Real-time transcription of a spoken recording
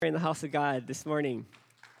In the house of God this morning.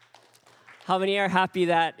 How many are happy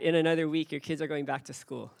that in another week your kids are going back to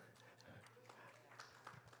school?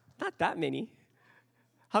 Not that many.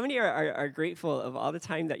 How many are grateful of all the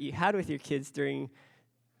time that you had with your kids during,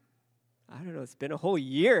 I don't know, it's been a whole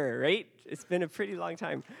year, right? It's been a pretty long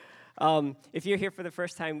time. If you're here for the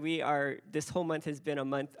first time, this whole month has been a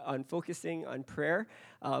month on focusing on prayer.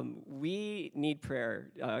 We need prayer.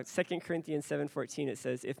 2 Corinthians 7:14, it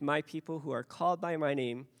says, "If my people who are called by my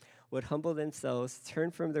name would humble themselves, turn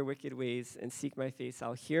from their wicked ways, and seek my face,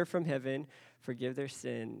 I'll hear from heaven, forgive their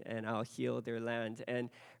sin, and I'll heal their land." And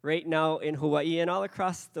right now in Hawaii and all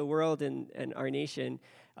across the world and our nation,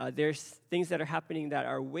 there's things that are happening that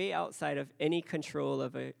are way outside of any control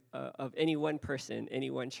of any one person, any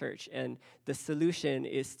one church. And the solution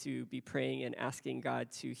is to be praying and asking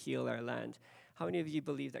God to heal our land. How many of you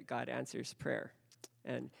believe that God answers prayer?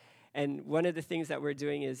 And one of the things that we're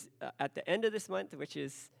doing is at the end of this month, which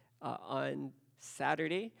is on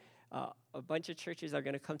Saturday, a bunch of churches are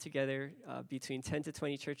going to come together, between 10 to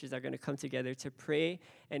 20 churches are going to come together to pray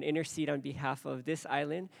and intercede on behalf of this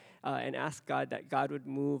island and ask God that God would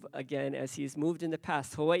move again as he's moved in the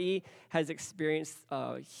past. Hawaii has experienced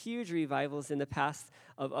huge revivals in the past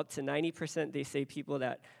of up to 90%. They say people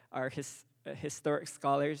that are historic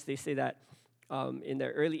scholars, they say that in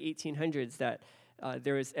the early 1800s that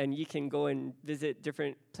there was, and you can go and visit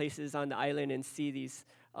different places on the island and see these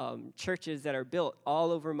churches that are built all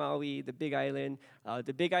over Maui, the Big Island.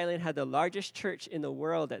 The Big Island had the largest church in the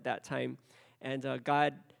world at that time, and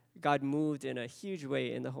God moved in a huge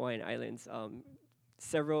way in the Hawaiian Islands. I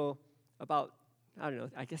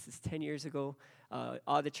guess it's 10 years ago,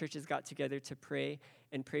 all the churches got together to pray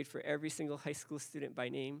and prayed for every single high school student by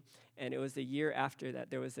name. And it was a year after that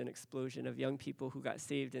there was an explosion of young people who got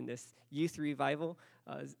saved in this youth revival.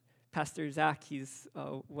 Pastor Zach, he's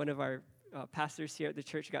one of our pastors here at the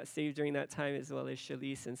church, got saved during that time, as well as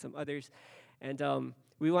Shalise and some others. And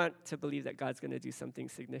we want to believe that God's going to do something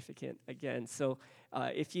significant again. So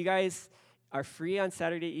if you guys are free on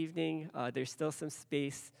Saturday evening, there's still some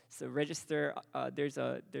space. So register. There's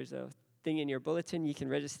a thing in your bulletin. You can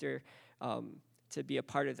register to be a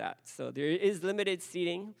part of that. So there is limited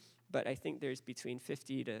seating, but I think there's between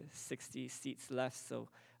 50 to 60 seats left. So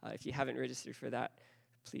if you haven't registered for that,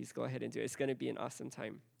 please go ahead and do it. It's going to be an awesome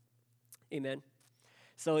time. Amen.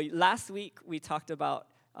 So last week we talked about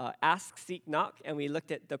ask, seek, knock, and we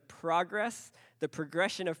looked at the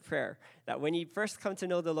progression of prayer. That when you first come to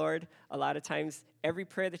know the Lord, a lot of times every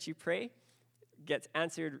prayer that you pray gets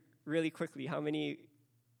answered really quickly. How many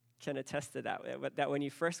can attest to that? That when you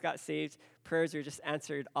first got saved, prayers are just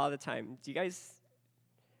answered all the time.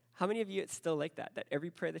 How many of you it's still like that? That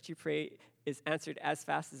every prayer that you pray is answered as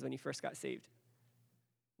fast as when you first got saved?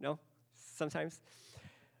 No? Sometimes?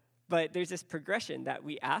 But there's this progression that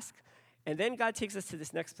we ask, and then God takes us to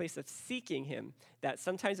this next place of seeking him, that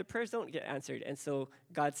sometimes the prayers don't get answered. And so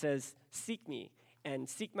God says, seek me, and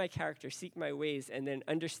seek my character, seek my ways. And then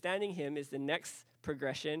understanding him is the next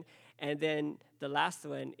progression. And then the last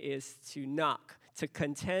one is to knock, to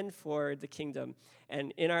contend for the kingdom.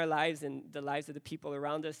 And in our lives and the lives of the people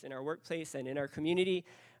around us, in our workplace and in our community,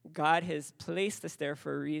 God has placed us there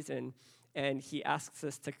for a reason. And he asks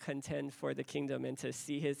us to contend for the kingdom and to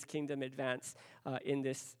see his kingdom advance in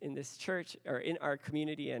this church or in our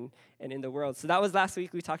community and in the world. So that was last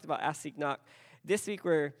week. We talked about ask, seek, knock. This week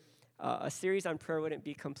a series on prayer wouldn't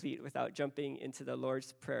be complete without jumping into the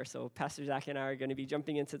Lord's Prayer. So Pastor Zach and I are going to be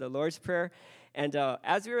jumping into the Lord's Prayer. And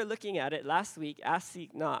as we were looking at it last week, ask,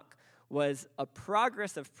 seek, knock was a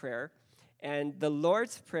progress of prayer. And the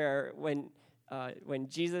Lord's Prayer, when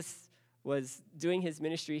Jesus was doing his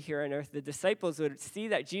ministry here on earth, the disciples would see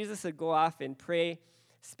that Jesus would go off and pray,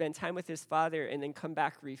 spend time with his Father, and then come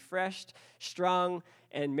back refreshed, strong,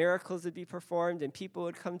 and miracles would be performed, and people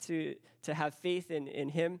would come to have faith in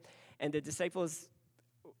him. And the disciples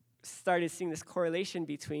started seeing this correlation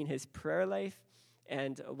between his prayer life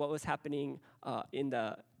and what was happening in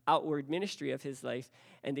the outward ministry of his life.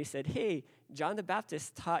 And they said, hey, John the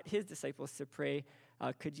Baptist taught his disciples to pray.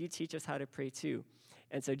 Could you teach us how to pray too?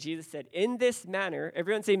 And so Jesus said, in this manner,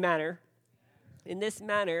 everyone say manner. In this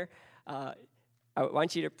manner, I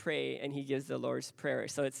want you to pray, and he gives the Lord's Prayer.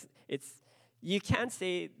 So it's you can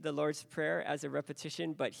say the Lord's Prayer as a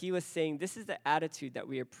repetition, but he was saying this is the attitude that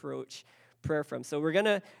we approach prayer from. So we're going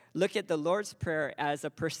to look at the Lord's Prayer as a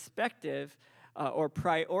perspective or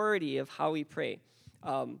priority of how we pray.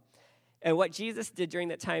 And what Jesus did during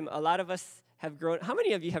that time, a lot of us have grown. How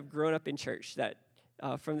many of you have grown up in church that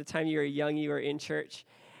from the time you were young, you were in church?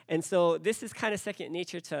 And so this is kind of second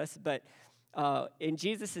nature to us, but in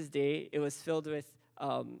Jesus' day, it was filled with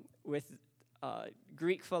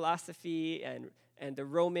Greek philosophy and the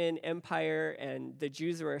Roman Empire, and the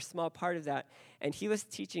Jews were a small part of that. And he was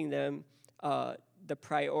teaching them the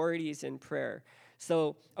priorities in prayer.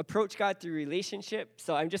 So approach God through relationship.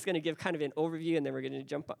 So I'm just going to give kind of an overview, and then we're going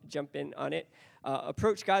to jump in on it.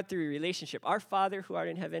 Approach God through relationship. Our Father who art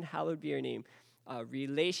in heaven, hallowed be your name.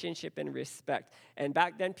 Relationship and respect. And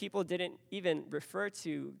back then, people didn't even refer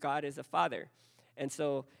to God as a father. And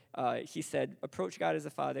so he said, approach God as a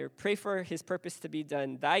father. Pray for his purpose to be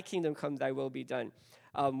done. Thy kingdom come, thy will be done.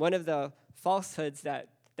 One of the falsehoods that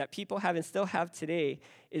people have and still have today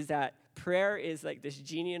is that prayer is like this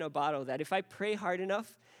genie in a bottle, that if I pray hard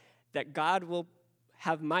enough, that God will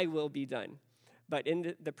have my will be done. But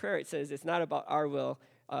in the prayer, it says it's not about our will.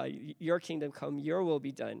 Your kingdom come, your will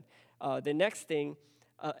be done. The next thing,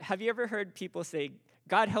 have you ever heard people say,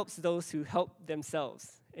 God helps those who help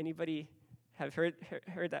themselves? Anybody have heard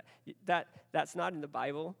that? That's not in the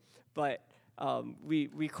Bible, but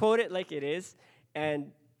we quote it like it is.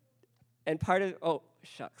 And part of, oh,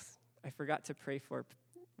 shucks, I forgot to pray for,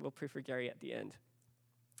 we'll pray for Gary at the end.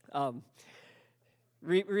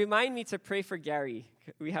 Remind me to pray for Gary.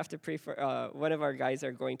 We have to pray for, one of our guys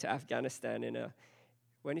are going to Afghanistan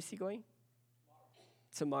when is he going?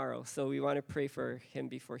 Tomorrow. So we want to pray for him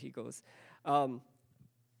before he goes.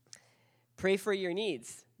 Pray for your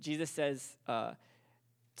needs. Jesus says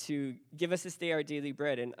to give us this day our daily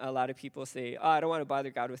bread. And a lot of people say, I don't want to bother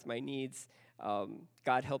God with my needs.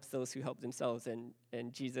 God helps those who help themselves. And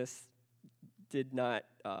Jesus did not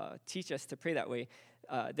teach us to pray that way.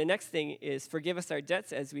 The next thing is forgive us our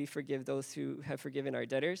debts as we forgive those who have forgiven our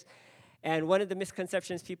debtors. And one of the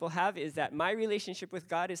misconceptions people have is that my relationship with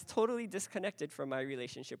God is totally disconnected from my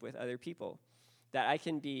relationship with other people. That I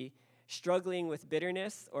can be struggling with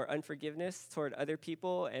bitterness or unforgiveness toward other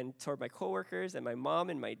people and toward my coworkers and my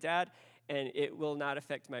mom and my dad, and it will not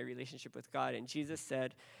affect my relationship with God. And Jesus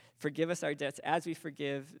said, forgive us our debts as we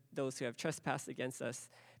forgive those who have trespassed against us,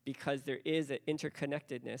 because there is an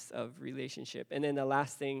interconnectedness of relationship. And then the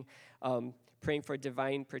last thing, praying for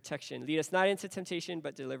divine protection. Lead us not into temptation,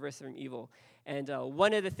 but deliver us from evil. And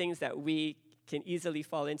one of the things that we can easily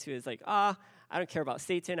fall into is like, I don't care about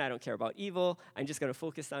Satan, I don't care about evil, I'm just going to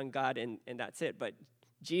focus on God, and that's it. But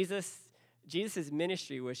Jesus'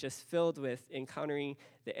 ministry was just filled with encountering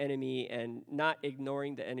the enemy and not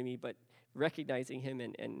ignoring the enemy, but recognizing him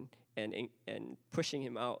and pushing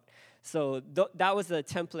him out. So that was the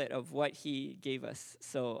template of what he gave us.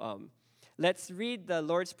 So let's read the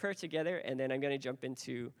Lord's Prayer together, and then I'm going to jump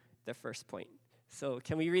into the first point. So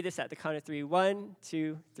can we read this at the count of 3? 1,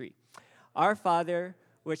 2, 3. Our Father,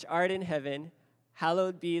 which art in heaven,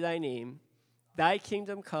 hallowed be thy name. Thy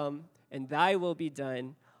kingdom come, and thy will be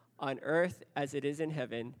done on earth as it is in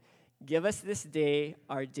heaven. Give us this day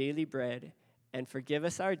our daily bread, and forgive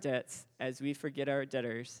us our debts as we forgive our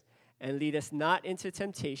debtors. And lead us not into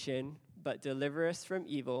temptation, but deliver us from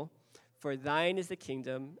evil. For thine is the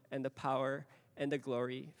kingdom and the power and the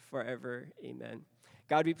glory forever. Amen.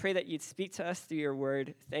 God, we pray that you'd speak to us through your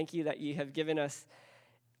word. Thank you that you have given us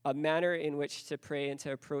a manner in which to pray and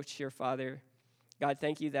to approach your Father. God,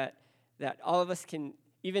 thank you that all of us can,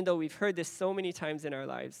 even though we've heard this so many times in our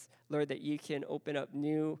lives, Lord, that you can open up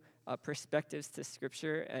new perspectives to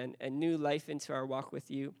Scripture and new life into our walk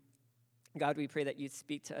with you. God, we pray that you'd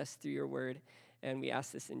speak to us through your word, and we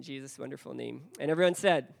ask this in Jesus' wonderful name. And everyone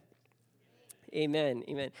said, amen,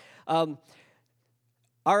 amen.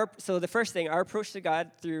 So the first thing, our approach to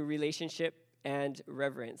God through relationship and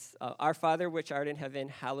reverence. Our Father, which art in heaven,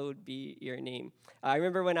 hallowed be your name. I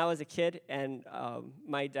remember when I was a kid, and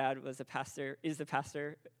my dad was a pastor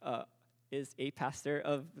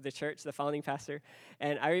of the church, the founding pastor.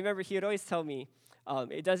 And I remember he would always tell me,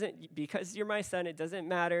 because you're my son, it doesn't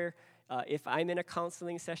matter if I'm in a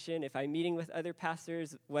counseling session, if I'm meeting with other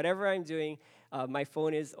pastors, whatever I'm doing, my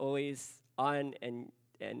phone is always on, and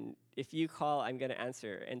if you call, I'm going to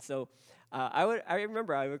answer. And so I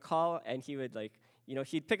remember I would call, and he would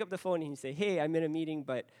he'd pick up the phone and he'd say, hey, I'm in a meeting,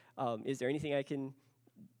 but is there anything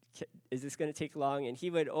is this going to take long? And he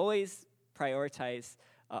would always prioritize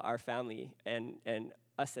our family and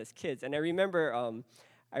us as kids. And I remember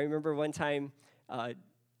one time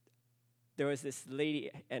there was this lady,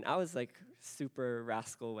 and I was like super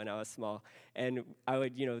rascal when I was small, and I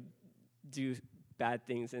would do bad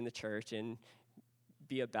things in the church and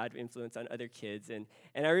be a bad influence on other kids. And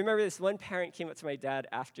I remember this one parent came up to my dad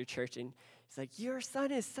after church, and he's like, your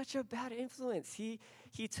son is such a bad influence. He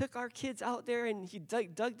he took our kids out there and he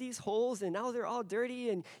dug these holes and now they're all dirty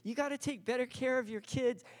and you got to take better care of your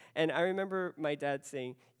kids. And I remember my dad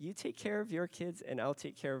saying, you take care of your kids and I'll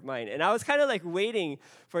take care of mine. And I was kind of like waiting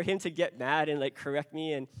for him to get mad and like correct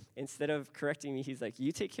me. And instead of correcting me, he's like,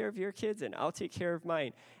 you take care of your kids and I'll take care of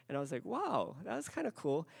mine. And I was like, wow, that was kind of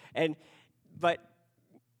cool. But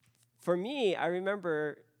for me, I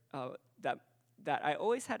remember that I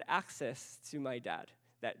always had access to my dad,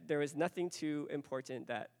 that there was nothing too important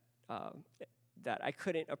that I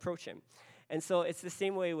couldn't approach him. And so it's the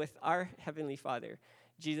same way with our Heavenly Father.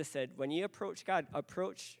 Jesus said, when you approach God,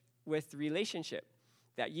 approach with relationship,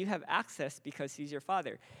 that you have access because he's your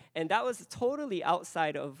Father. And that was totally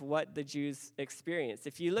outside of what the Jews experienced.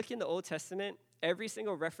 If you look in the Old Testament, every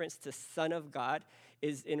single reference to Son of God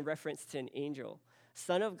is in reference to an angel.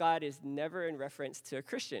 Son of God is never in reference to a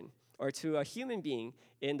Christian or to a human being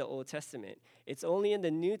in the Old Testament. It's only in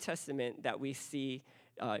the New Testament that we see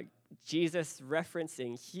Jesus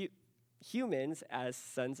referencing humans as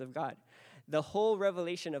sons of God. The whole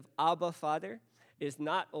revelation of Abba, Father, is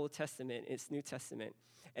not Old Testament, it's New Testament.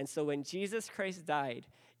 And so when Jesus Christ died,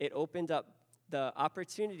 it opened up the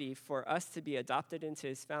opportunity for us to be adopted into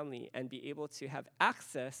his family and be able to have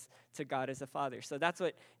access to God as a Father. So that's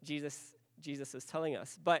what Jesus was telling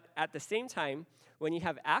us. But at the same time, when you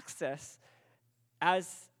have access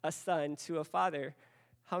as a son to a father,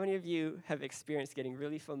 how many of you have experienced getting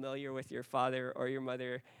really familiar with your father or your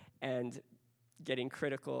mother and getting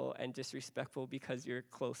critical and disrespectful because you're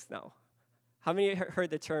close now? How many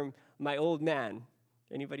heard the term, my old man?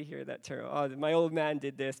 Anybody hear that term? Oh, my old man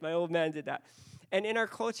did this, my old man did that. And in our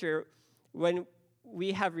culture, when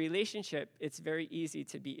we have relationship, it's very easy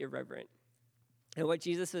to be irreverent. And what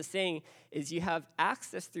Jesus was saying is you have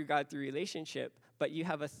access through God through relationship, but you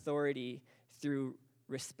have authority through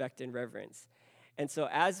respect and reverence. And so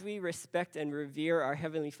as we respect and revere our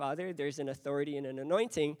Heavenly Father, there's an authority and an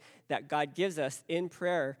anointing that God gives us in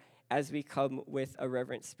prayer as we come with a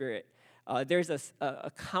reverent spirit. There's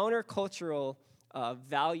a countercultural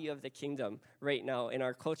value of the kingdom right now in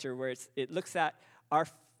our culture where it looks at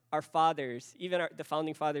our fathers, even the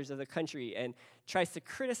founding fathers of the country, and tries to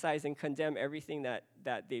criticize and condemn everything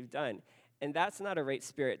that they've done. And that's not a right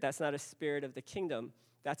spirit. That's not a spirit of the kingdom.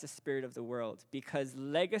 That's a spirit of the world. Because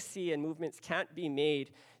legacy and movements can't be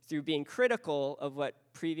made through being critical of what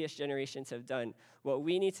previous generations have done. What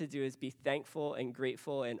we need to do is be thankful and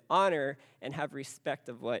grateful and honor and have respect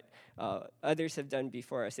of what others have done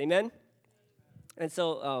before us. Amen? And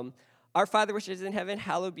so, our Father which is in heaven,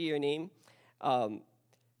 hallowed be your name.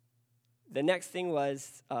 The next thing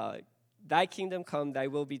was, thy kingdom come, thy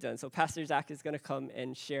will be done. So Pastor Zach is going to come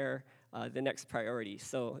and share the next priority.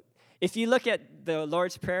 So if you look at the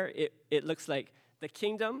Lord's Prayer, it looks like the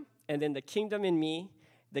kingdom, and then the kingdom in me,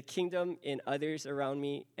 the kingdom in others around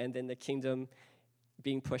me, and then the kingdom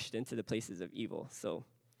being pushed into the places of evil. So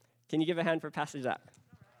can you give a hand for Pastor Zach?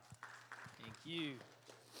 Thank you.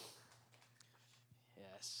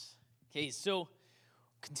 Yes. Okay, so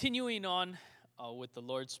continuing on with the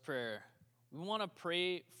Lord's Prayer, we want to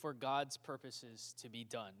pray for God's purposes to be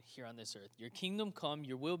done here on this earth. Your kingdom come,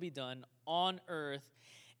 your will be done on earth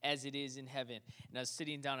as it is in heaven. And I was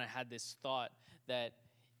sitting down and I had this thought that,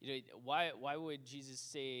 why would Jesus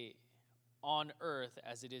say on earth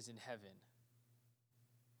as it is in heaven?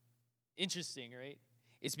 Interesting, right?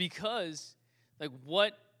 It's because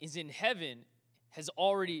what is in heaven it's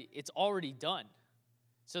already done.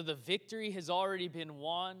 So the victory has already been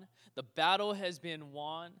won. The battle has been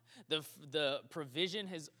won. The provision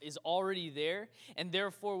is already there. And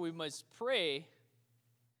therefore we must pray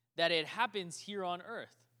that it happens here on earth.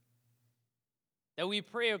 That we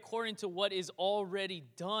pray according to what is already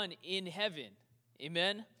done in heaven.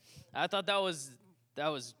 Amen? I thought that was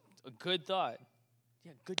a good thought.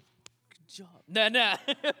 Yeah, good job. Nah.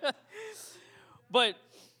 But,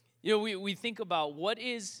 we think about what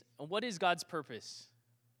is God's purpose?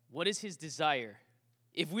 What is his desire?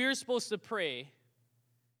 If we're supposed to pray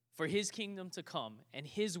for his kingdom to come and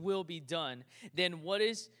his will be done, then what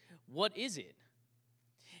is it?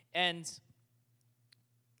 And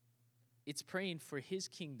it's praying for his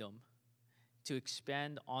kingdom to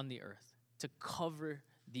expand on the earth, to cover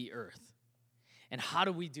the earth. And how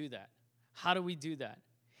do we do that?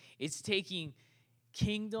 It's taking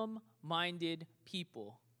kingdom-minded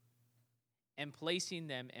people and placing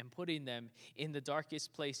them and putting them in the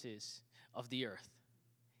darkest places of the earth.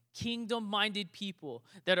 Kingdom-minded people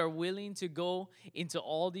that are willing to go into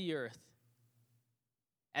all the earth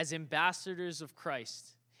as ambassadors of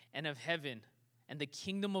Christ and of heaven and the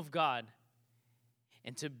kingdom of God,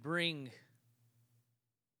 and to bring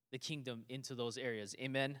the kingdom into those areas.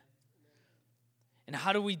 Amen? And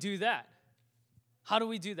how do we do that? How do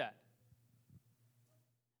we do that?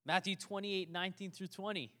 Matthew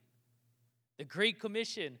 28:19-20. The Great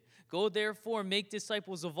Commission. Go therefore, make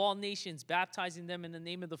disciples of all nations, baptizing them in the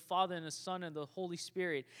name of the Father and the Son and the Holy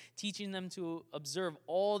Spirit, teaching them to observe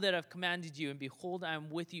all that I've commanded you. And behold, I am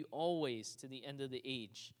with you always to the end of the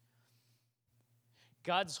age.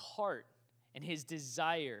 God's heart and his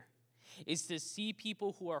desire is to see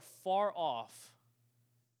people who are far off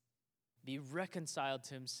be reconciled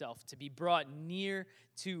to himself, to be brought near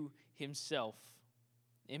to himself.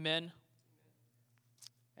 Amen?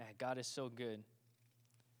 God is so good.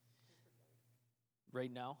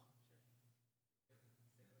 Right now.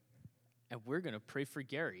 And we're going to pray for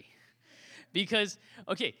Gary. Because,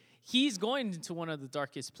 okay, he's going into one of the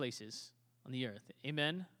darkest places on the earth.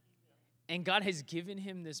 Amen? And God has given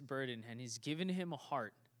him this burden, and he's given him a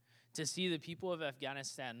heart to see the people of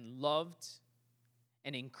Afghanistan loved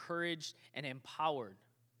and encouraged and empowered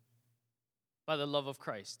by the love of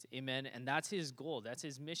Christ. Amen? And that's his goal. That's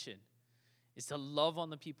his mission, is to love on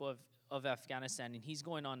the people of Afghanistan. And he's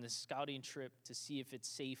going on this scouting trip to see if it's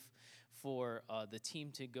safe for the team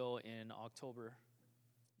to go in October,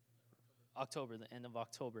 the end of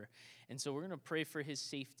October. And so we're going to pray for his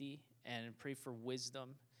safety and pray for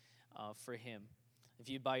wisdom for him. If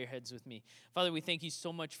you bow your heads with me. Father, we thank you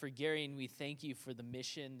so much for Gary, and we thank you for the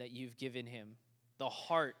mission that you've given him, the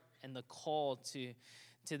heart and the call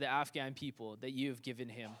to the Afghan people that you have given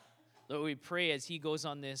him. Lord, we pray as he goes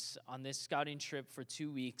on this scouting trip for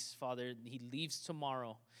 2 weeks, Father, he leaves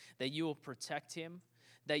tomorrow, that you will protect him,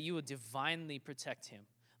 that you will divinely protect him,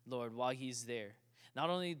 Lord, while he's there. Not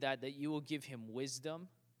only that you will give him wisdom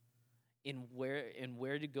in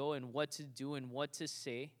where to go and what to do and what to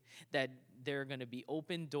say, that there are going to be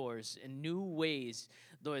open doors and new ways,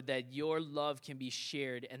 Lord, that your love can be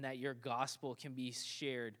shared and that your gospel can be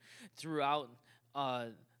shared throughout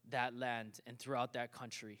that land and throughout that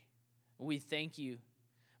country. We thank you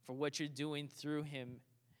for what you're doing through him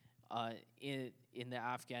in the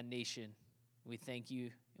Afghan nation. We thank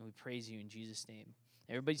you and we praise you in Jesus' name.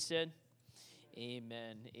 Everybody said,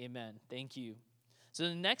 amen. Amen. Thank you. So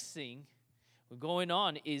the next thing we're going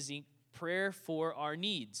on is prayer for our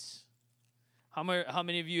needs. How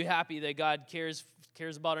many of you happy that God cares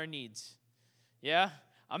about our needs? Yeah?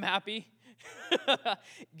 I'm happy.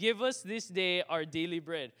 Give us this day our daily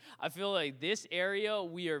bread. I feel like this area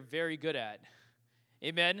we are very good at.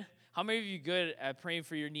 Amen? How many of you good at praying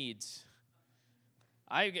for your needs?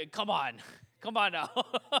 Come on now.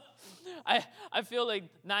 I feel like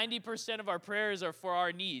 90% of our prayers are for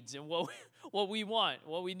our needs and what we want,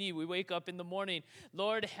 what we need. We wake up in the morning,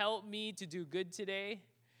 Lord, help me to do good today.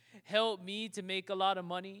 Help me to make a lot of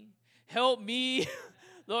money. Help me,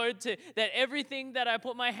 Lord, that everything that I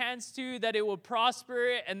put my hands to, that it will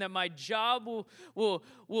prosper, and that my job will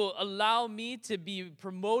allow me to be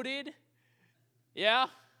promoted. Yeah?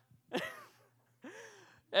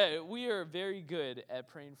 We are very good at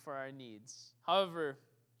praying for our needs. However,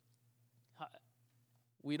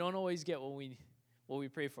 we don't always get what we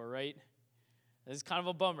pray for, right? It's kind of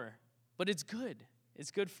a bummer, but it's good.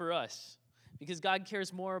 It's good for us because God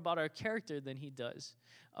cares more about our character than he does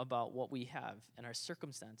about what we have and our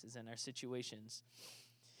circumstances and our situations.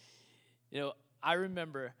 You know, I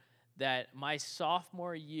remember that my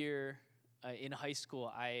sophomore year in high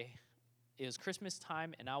school, it was Christmas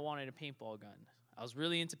time, and I wanted a paintball gun. I was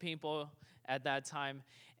really into paintball at that time,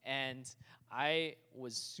 and I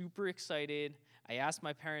was super excited. I asked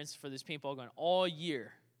my parents for this paintball gun all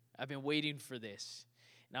year. I've been waiting for this.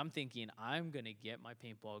 And I'm thinking, I'm going to get my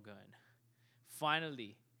paintball gun.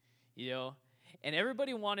 Finally, And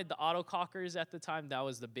everybody wanted the autocockers at the time. That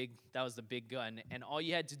was the big gun. And all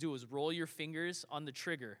you had to do was roll your fingers on the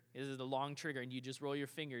trigger. This is the long trigger, and you just roll your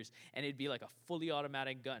fingers, and it'd be like a fully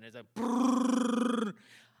automatic gun. It's like, brrr.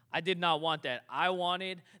 I did not want that. I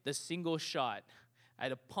wanted the single shot. I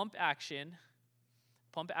had a pump action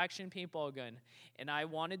paintball gun, and I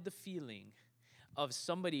wanted the feeling of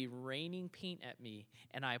somebody raining paint at me,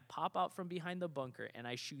 and I pop out from behind the bunker, and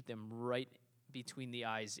I shoot them right between the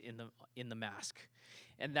eyes in the mask.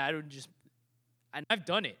 And that would and I've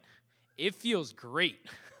done it. It feels great.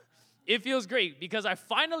 It feels great because I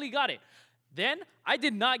finally got it. Then I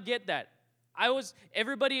did not get that.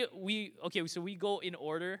 So we go in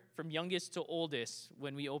order from youngest to oldest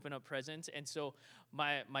when we open up presents. And so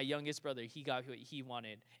my youngest brother, he got what he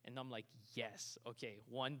wanted. And I'm like, yes, okay,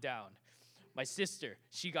 one down. My sister,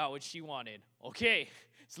 she got what she wanted. Okay,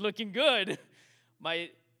 it's looking good.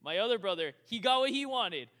 My other brother, he got what he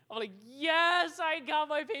wanted. I'm like, yes, I got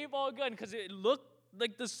my paintball gun because it looked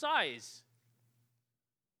like the size.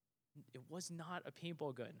 It was not a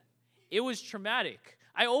paintball gun. it was traumatic.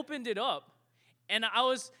 I opened it up, and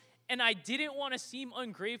I didn't want to seem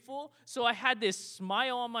ungrateful, so I had this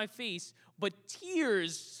smile on my face, but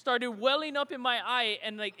tears started welling up in my eye,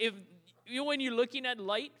 and like if when you're looking at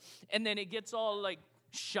light, and then it gets all like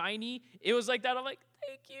shiny, it was like that. I'm like,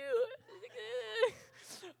 thank you.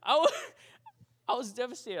 I was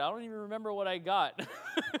devastated. I don't even remember what I got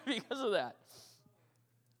because of that.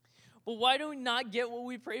 But why do we not get what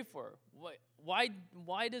we pray for?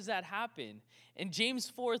 Why does that happen? In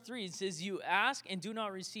James 4:3, it says, you ask and do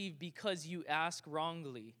not receive because you ask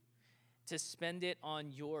wrongly, to spend it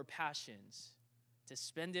on your passions. To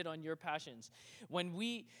spend it on your passions.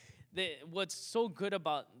 What's so good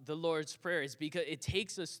about the Lord's Prayer is because it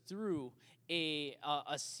takes us through a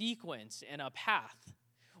sequence and a path.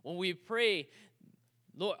 When we pray,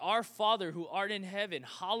 Lord, our Father who art in heaven,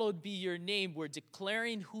 hallowed be your name. We're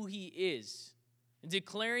declaring who he is.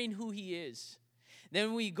 Declaring who he is.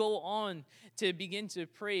 Then we go on to begin to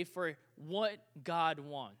pray for what God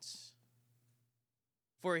wants.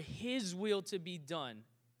 For his will to be done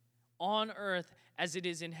on earth as it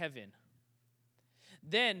is in heaven.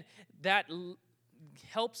 Then that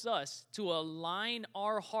helps us to align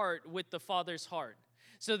our heart with the Father's heart.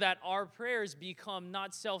 So that our prayers become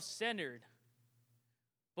not self-centered,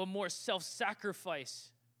 but more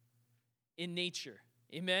self-sacrifice in nature.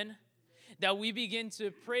 Amen? That we begin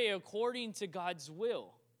to pray according to God's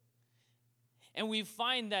will. And we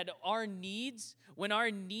find that when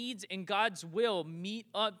our needs and God's will meet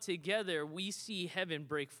up together, we see heaven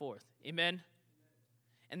break forth. Amen?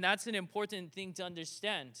 And that's an important thing to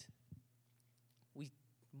understand. We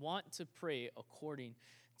want to pray according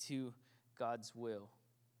to God's will.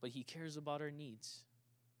 But he cares about our needs.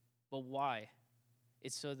 But why?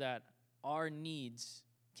 It's so that our needs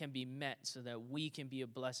can be met so that we can be a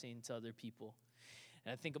blessing to other people.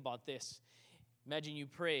 And I think about this. Imagine you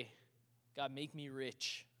pray, God, make me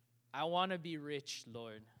rich. I want to be rich,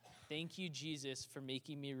 Lord. Thank you, Jesus, for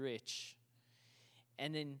making me rich.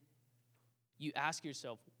 And then you ask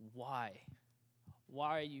yourself, why?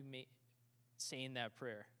 Why are you saying that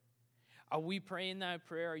prayer? Are we praying that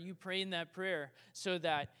prayer? Are you praying that prayer so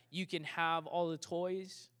that you can have all the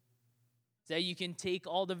toys? That you can take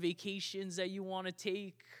all the vacations that you want to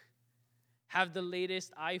take? Have the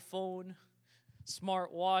latest iPhone,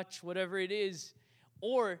 smartwatch, whatever it is?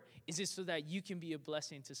 Or is it so that you can be a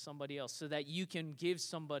blessing to somebody else? So that you can give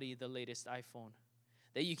somebody the latest iPhone?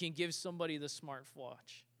 That you can give somebody the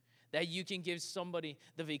smartwatch? That you can give somebody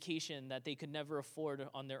the vacation that they could never afford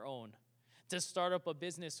on their own? To start up a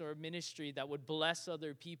business or a ministry that would bless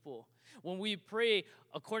other people. When we pray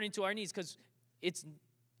according to our needs, because it's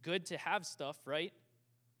good to have stuff, right?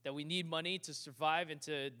 That we need money to survive and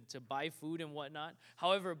to buy food and whatnot.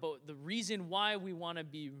 However, but the reason why we want to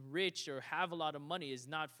be rich or have a lot of money is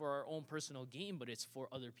not for our own personal gain, but it's for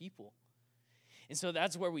other people. And so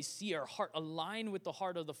that's where we see our heart align with the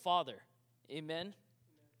heart of the Father. Amen?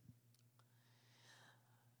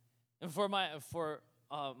 And for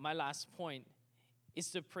my last point is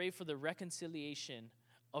to pray for the reconciliation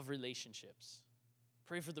of relationships.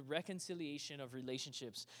 Pray for the reconciliation of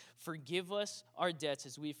relationships. Forgive us our debts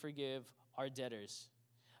as we forgive our debtors.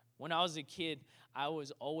 When I was a kid, I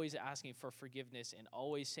was always asking for forgiveness and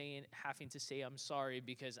always having to say I'm sorry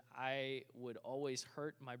because I would always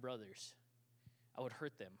hurt my brothers. I would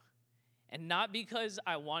hurt them. And not because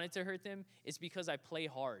I wanted to hurt them, it's because I play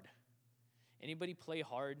hard. Anybody play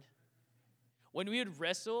hard? When we would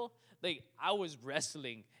wrestle, like I was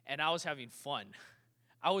wrestling and I was having fun.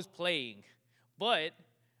 I was playing, but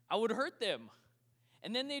I would hurt them.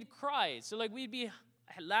 And then they'd cry. So like we'd be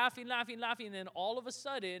laughing, and then all of a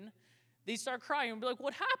sudden, they'd start crying and be like,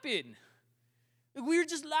 what happened? Like, we were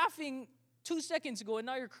just laughing 2 seconds ago and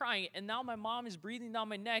now you're crying. And now my mom is breathing down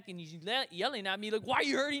my neck and she's yelling at me like, why are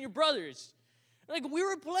you hurting your brothers? Like, we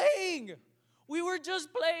were playing. We were just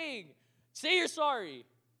playing. Say you're sorry.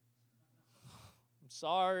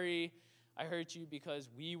 Sorry, I hurt you because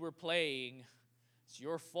we were playing. It's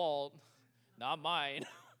your fault, not mine.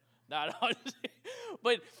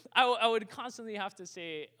 But I would constantly have to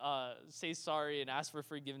say sorry and ask for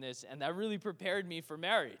forgiveness, and that really prepared me for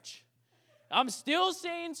marriage. I'm still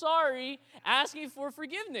saying sorry, asking for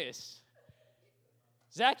forgiveness.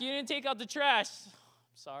 Zach, you didn't take out the trash.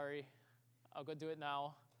 Sorry, I'll go do it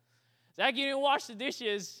now. Zach, you didn't wash the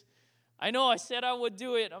dishes. I know I said I would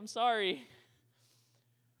do it. I'm sorry.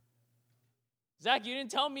 Zach, you didn't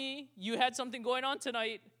tell me you had something going on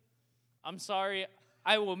tonight. I'm sorry.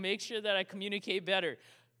 I will make sure that I communicate better.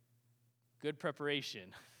 Good preparation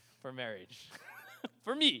for marriage.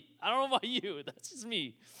 For me. I don't know about you. That's just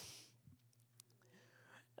me.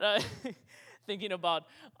 thinking about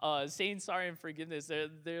saying sorry and forgiveness.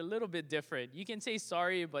 They're a little bit different. You can say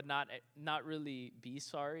sorry, but not really be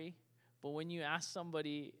sorry. But when you ask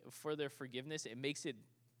somebody for their forgiveness, it makes it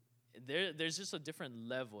there's just a different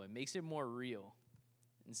level. It makes it more real.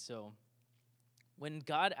 And so, when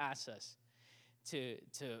God asks us to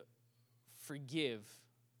forgive,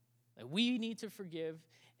 like we need to forgive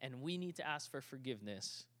and we need to ask for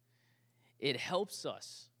forgiveness, it helps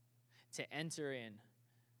us to enter in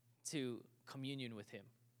to communion with him.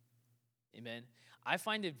 Amen. I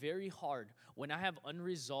find it very hard when I have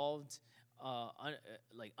unresolved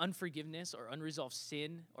unforgiveness or unresolved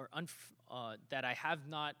sin or that I have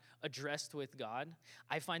not addressed with God.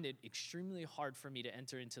 I find it extremely hard for me to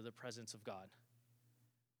enter into the presence of God.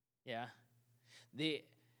 Yeah. The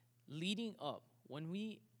leading up, when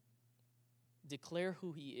we declare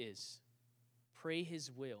who he is, pray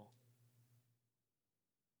his will,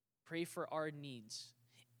 pray for our needs,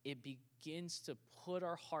 it begins to put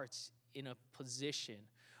our hearts in a position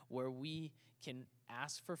where we can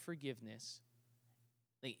ask for forgiveness,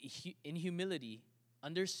 like in humility,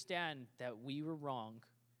 understand that we were wrong,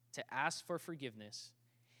 to ask for forgiveness.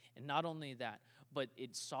 And not only that, but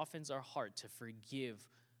it softens our heart to forgive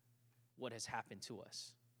what has happened to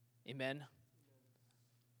us. Amen?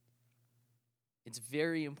 It's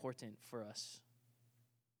very important for us.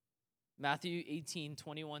 Matthew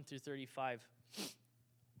 18:21 through 35.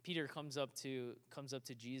 Peter comes up to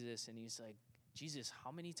Jesus and he's like, Jesus,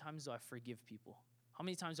 how many times do I forgive people? How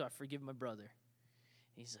many times do I forgive my brother? And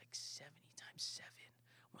he's like, 70 times 7.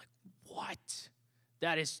 I'm like, what?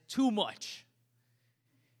 That is too much.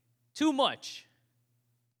 Too much.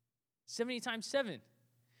 70 times 7.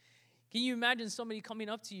 Can you imagine somebody coming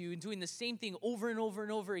up to you and doing the same thing over and over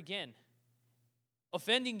and over again?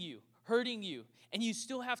 Offending you, hurting you, and you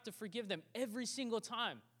still have to forgive them every single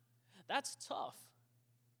time. That's tough.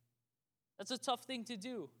 That's a tough thing to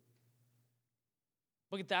do.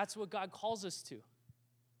 But that's what God calls us to.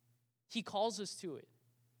 He calls us to it.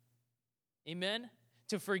 Amen?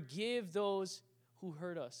 To forgive those who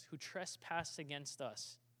hurt us, who trespass against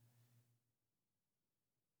us.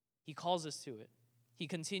 He calls us to it. He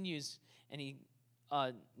continues, and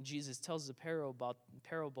Jesus tells the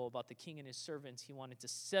parable about the king and his servants. He wanted to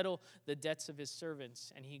settle the debts of his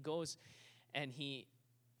servants, and he goes and he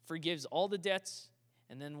forgives all the debts.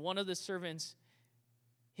 And then one of the servants,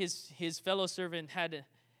 his fellow servant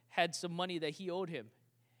had some money that he owed him.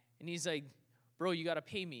 And he's like, bro, you got to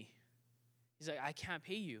pay me. He's like, I can't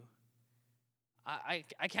pay you. I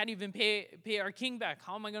can't even pay our king back.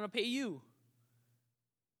 How am I going to pay you?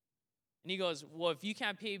 And he goes, well, if you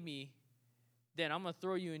can't pay me, then I'm going to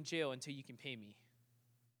throw you in jail until you can pay me.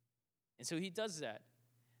 And so he does that.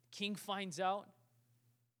 King finds out,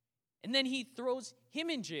 and then he throws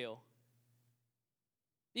him in jail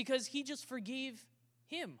because he just forgave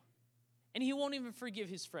him. And he won't even forgive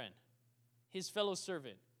his friend, his fellow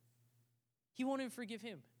servant. He won't even forgive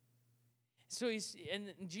him. So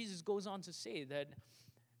and Jesus goes on to say that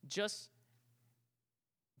just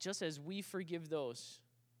as we forgive those,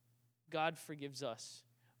 God forgives us.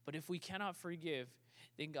 But if we cannot forgive,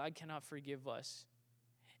 then God cannot forgive us.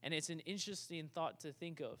 And it's an interesting thought to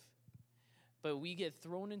think of. But we get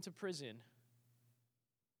thrown into prison.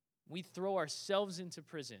 We throw ourselves into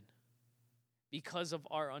prison because of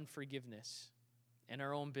our unforgiveness and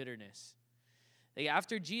our own bitterness. Like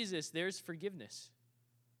after Jesus, there's forgiveness.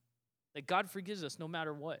 Like God forgives us no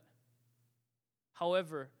matter what.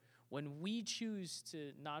 However, when we choose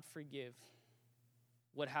to not forgive,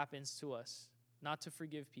 what happens to us? Not to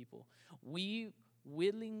forgive people. We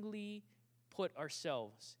willingly put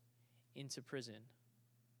ourselves into prison.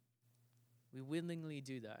 We willingly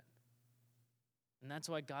do that. And that's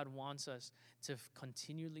why God wants us to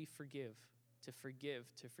continually forgive,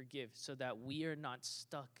 so that we are not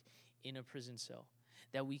stuck in a prison cell,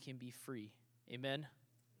 that we can be free. Amen?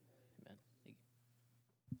 Amen. Thank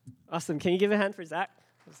you. Awesome. Can you give a hand for Zach?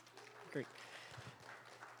 That's great.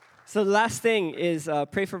 So the last thing is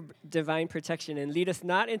pray for divine protection and lead us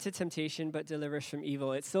not into temptation, but deliver us from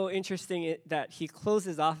evil. It's so interesting that he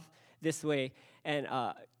closes off this way. And,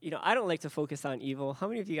 I don't like to focus on evil. How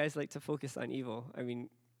many of you guys like to focus on evil? I mean,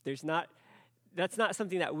 that's not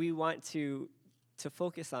something that we want to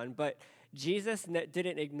focus on. But Jesus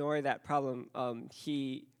didn't ignore that problem.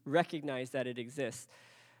 He recognized that it exists.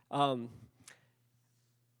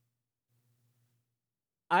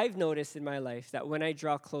 I've noticed in my life that when I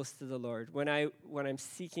draw close to the Lord, when I'm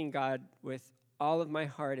seeking God with all of my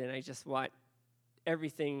heart and I just want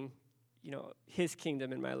everything, his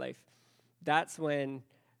kingdom in my life, that's when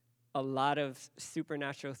a lot of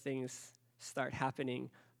supernatural things start happening,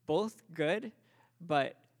 both good,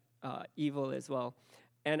 but evil as well.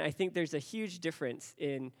 And I think there's a huge difference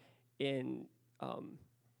in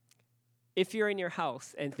if you're in your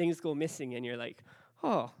house and things go missing and you're like,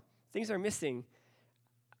 oh, things are missing,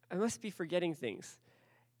 I must be forgetting things,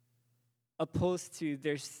 opposed to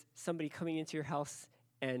there's somebody coming into your house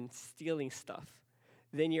and stealing stuff.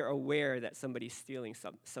 Then you're aware that somebody's stealing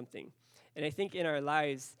something. And I think in our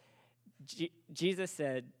lives, Jesus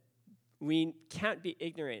said we can't be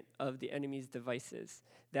ignorant of the enemy's devices,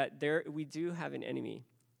 that we do have an enemy.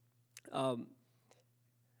 I'm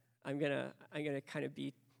gonna kind of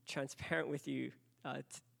be transparent with you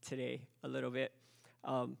today a little bit.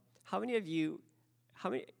 How many of you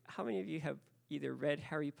have either read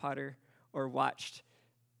Harry Potter or watched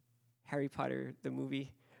Harry Potter the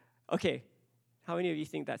movie? Okay, how many of you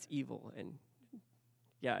think that's evil? And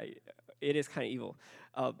yeah, it is kind of evil.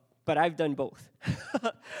 But I've done both.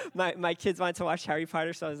 my kids wanted to watch Harry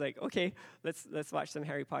Potter, so I was like, okay, let's watch some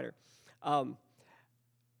Harry Potter.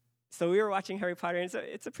 So we were watching Harry Potter, and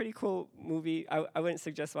it's a pretty cool movie. I wouldn't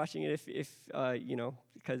suggest watching it if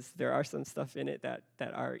because there are some stuff in it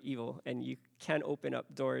that are evil, and you can open up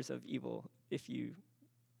doors of evil if you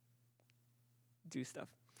do stuff.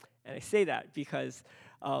 And I say that because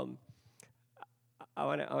I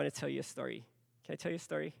want to tell you a story. Can I tell you a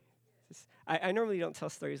story? I normally don't tell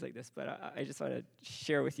stories like this, but I just want to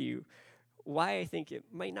share with you why I think it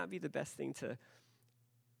might not be the best thing to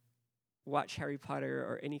watch Harry Potter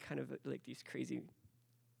or any kind of like these crazy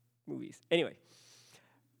movies. Anyway,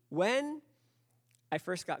 when I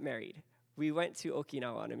first got married, we went to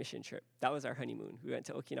Okinawa on a mission trip. That was our honeymoon. We went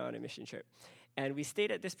to Okinawa on a mission trip. And we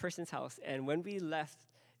stayed at this person's house, and when we left,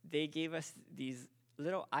 they gave us these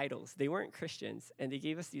little idols. They weren't Christians, and they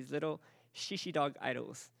gave us these little shishi dog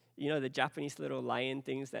idols. You know, the Japanese little lion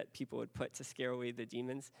things that people would put to scare away the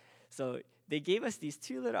demons. So they gave us these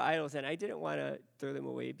two little idols, and I didn't want to throw them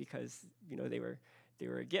away because, they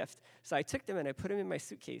were a gift. So I took them and I put them in my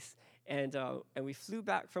suitcase, and we flew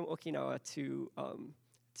back from Okinawa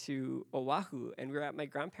to Oahu, and we were at my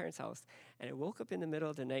grandparents' house, and I woke up in the middle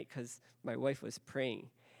of the night because my wife was praying,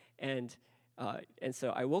 and so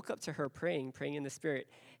I woke up to her praying in the Spirit,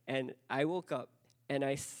 and I woke up, and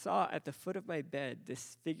I saw at the foot of my bed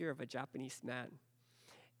this figure of a Japanese man,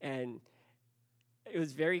 and it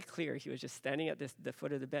was very clear. He was just standing at the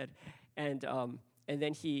foot of the bed, and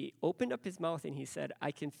then he opened up his mouth and he said,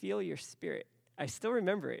 "I can feel your spirit." I still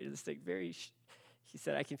remember it. It was like he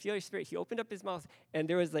said, "I can feel your spirit." He opened up his mouth, and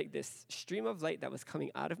there was like this stream of light that was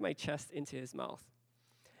coming out of my chest into his mouth.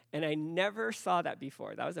 And I never saw that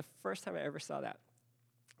before. That was the first time I ever saw that.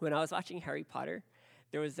 When I was watching Harry Potter,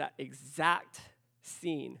 there was that exact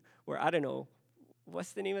scene where, I don't know,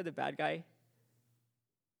 what's the name of the bad guy?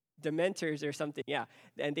 Dementors or something, yeah.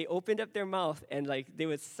 And they opened up their mouth, and like they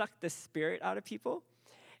would suck the spirit out of people.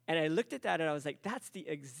 And I looked at that, and I was like, that's the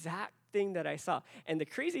exact thing that I saw. And the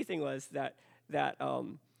crazy thing was that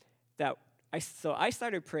I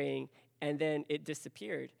started praying, and then it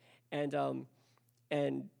disappeared.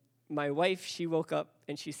 And my wife, she woke up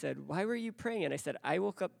and she said, "Why were you praying?" And I said, "I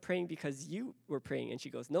woke up praying because you were praying." And she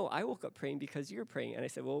goes, "No, I woke up praying because you were praying." And I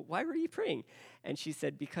said, "Well, why were you praying?" And she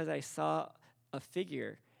said, "Because I saw a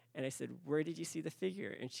figure." And I said, "Where did you see the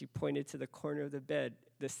figure?" And she pointed to the corner of the bed,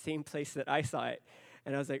 the same place that I saw it.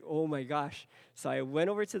 And I was like, oh my gosh. So I went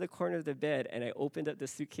over to the corner of the bed, and I opened up the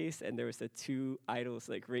suitcase, and there was the two idols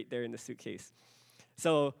like right there in the suitcase.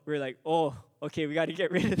 So we were like, oh, okay, we got to get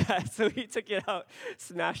rid of that. So we took it out,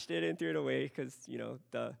 smashed it, and threw it away because,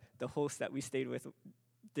 the host that we stayed with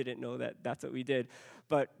didn't know that that's what we did.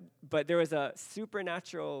 But there was a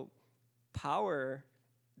supernatural power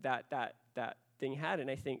that thing had, and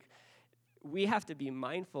I think we have to be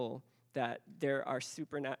mindful that there are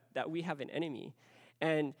that we have an enemy.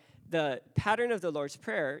 And the pattern of the Lord's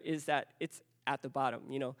Prayer is that it's at the bottom.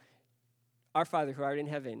 Our Father who art in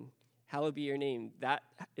heaven, hallowed be your name. That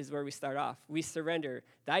is where we start off. We surrender,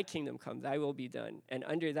 thy kingdom come, thy will be done. And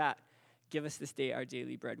under that, give us this day our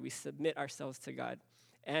daily bread. We submit ourselves to God.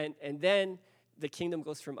 And then the kingdom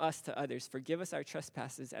goes from us to others. Forgive us our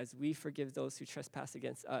trespasses as we forgive those who trespass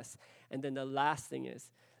against us. And then the last thing is,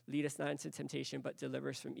 lead us not into temptation, but deliver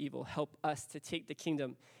us from evil. Help us to take the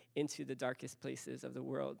kingdom into the darkest places of the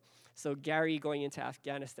world. So Gary going into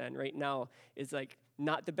Afghanistan right now is like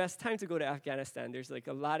not the best time to go to Afghanistan. There's like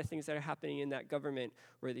a lot of things that are happening in that government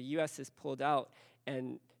where the U.S. is pulled out,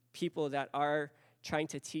 and people that are trying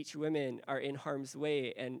to teach women are in harm's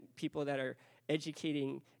way, and people that are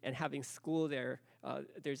educating and having school there.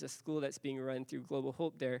 There's a school that's being run through Global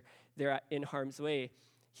Hope there. They're in harm's way.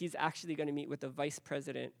 He's actually going to meet with the vice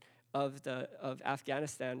president of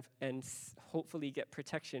Afghanistan and hopefully get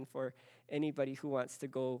protection for anybody who wants to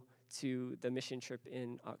go to the mission trip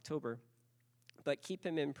in October. But keep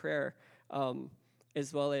him in prayer,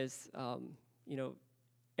 as well as,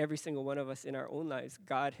 every single one of us in our own lives.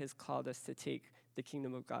 God has called us to take the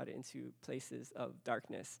kingdom of God into places of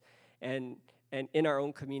darkness, and in our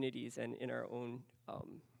own communities and in our own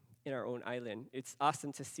island. It's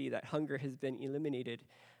awesome to see that hunger has been eliminated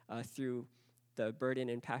through the burden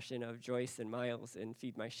and passion of Joyce and Miles and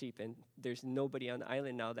Feed My Sheep. And there's nobody on the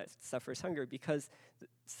island now that suffers hunger because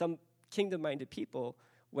some kingdom-minded people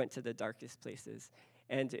went to the darkest places.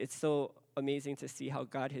 And it's so amazing to see how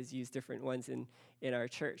God has used different ones in our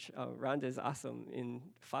church. Rhonda is awesome in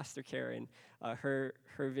foster care, and her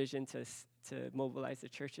vision to mobilize the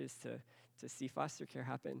churches to see foster care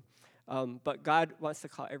happen. But God wants to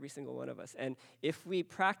call every single one of us. And if we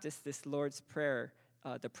practice this Lord's Prayer,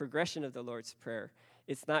 the progression of the Lord's Prayer,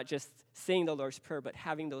 it's not just saying the Lord's Prayer, but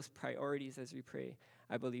having those priorities as we pray.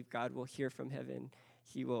 I believe God will hear from heaven.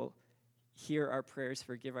 He will hear our prayers,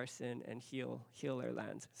 forgive our sin, and heal our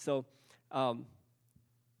land. So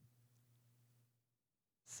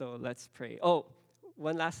let's pray. Oh,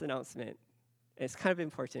 one last announcement. It's kind of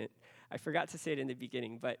important. I forgot to say it in the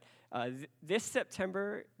beginning, but this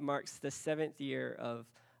September marks the 7th year of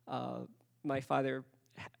my father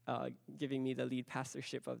giving me the lead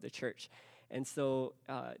pastorship of the church. And so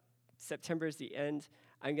September is the end.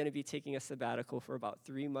 I'm going to be taking a sabbatical for about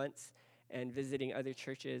 3 months and visiting other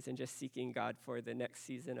churches and just seeking God for the next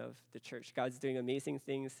season of the church. God's doing amazing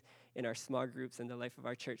things in our small groups and the life of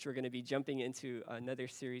our church. We're going to be jumping into another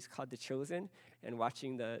series called The Chosen and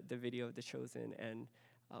watching the video of The Chosen. And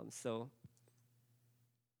so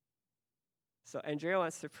Andrea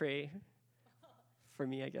wants to pray for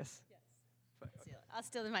me, I guess. I'll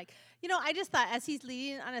steal the mic. I just thought as he's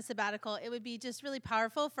leading on a sabbatical, it would be just really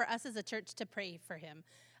powerful for us as a church to pray for him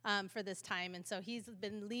for this time. And so he's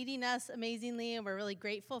been leading us amazingly, and we're really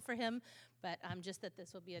grateful for him. But just that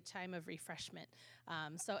this will be a time of refreshment.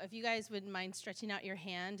 So if you guys wouldn't mind stretching out your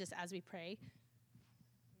hand just as we pray.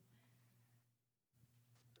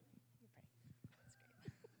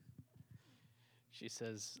 She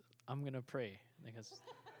says, I'm going to pray. Because,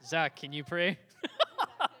 Zach, can you pray?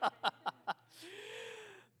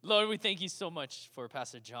 Lord, we thank you so much for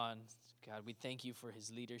Pastor John. God, we thank you for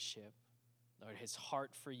his leadership. Lord, his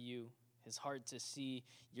heart for you, his heart to see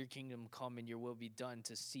your kingdom come and your will be done,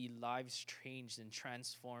 to see lives changed and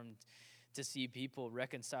transformed, to see people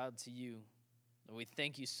reconciled to you. Lord, we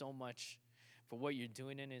thank you so much for what you're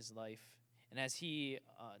doing in his life. And as he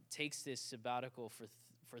takes this sabbatical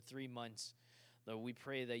for 3 months, Lord, we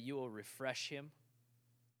pray that you will refresh him,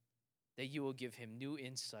 that you will give him new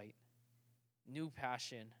insight, new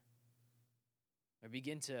passion, or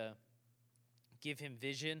begin to give him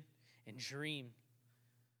vision and dream,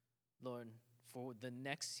 Lord, for the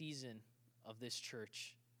next season of this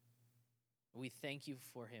church. We thank you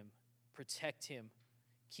for him. Protect him.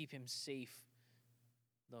 Keep him safe,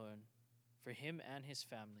 Lord, for him and his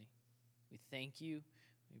family. We thank you.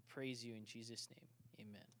 We praise you in Jesus' name.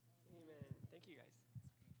 Amen. Thank you, guys.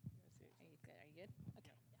 Are you good?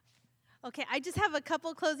 Okay, I just have a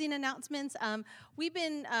couple closing announcements. We've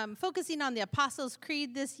been focusing on the Apostles'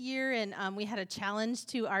 Creed this year, and we had a challenge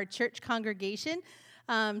to our church congregation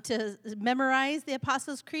to memorize the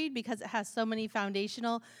Apostles' Creed because it has so many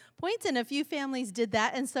foundational points, and a few families did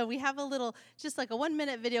that. And so we have a little, just like a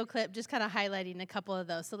 1-minute video clip, just kind of highlighting a couple of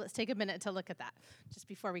those. So let's take a minute to look at that just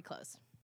before we close.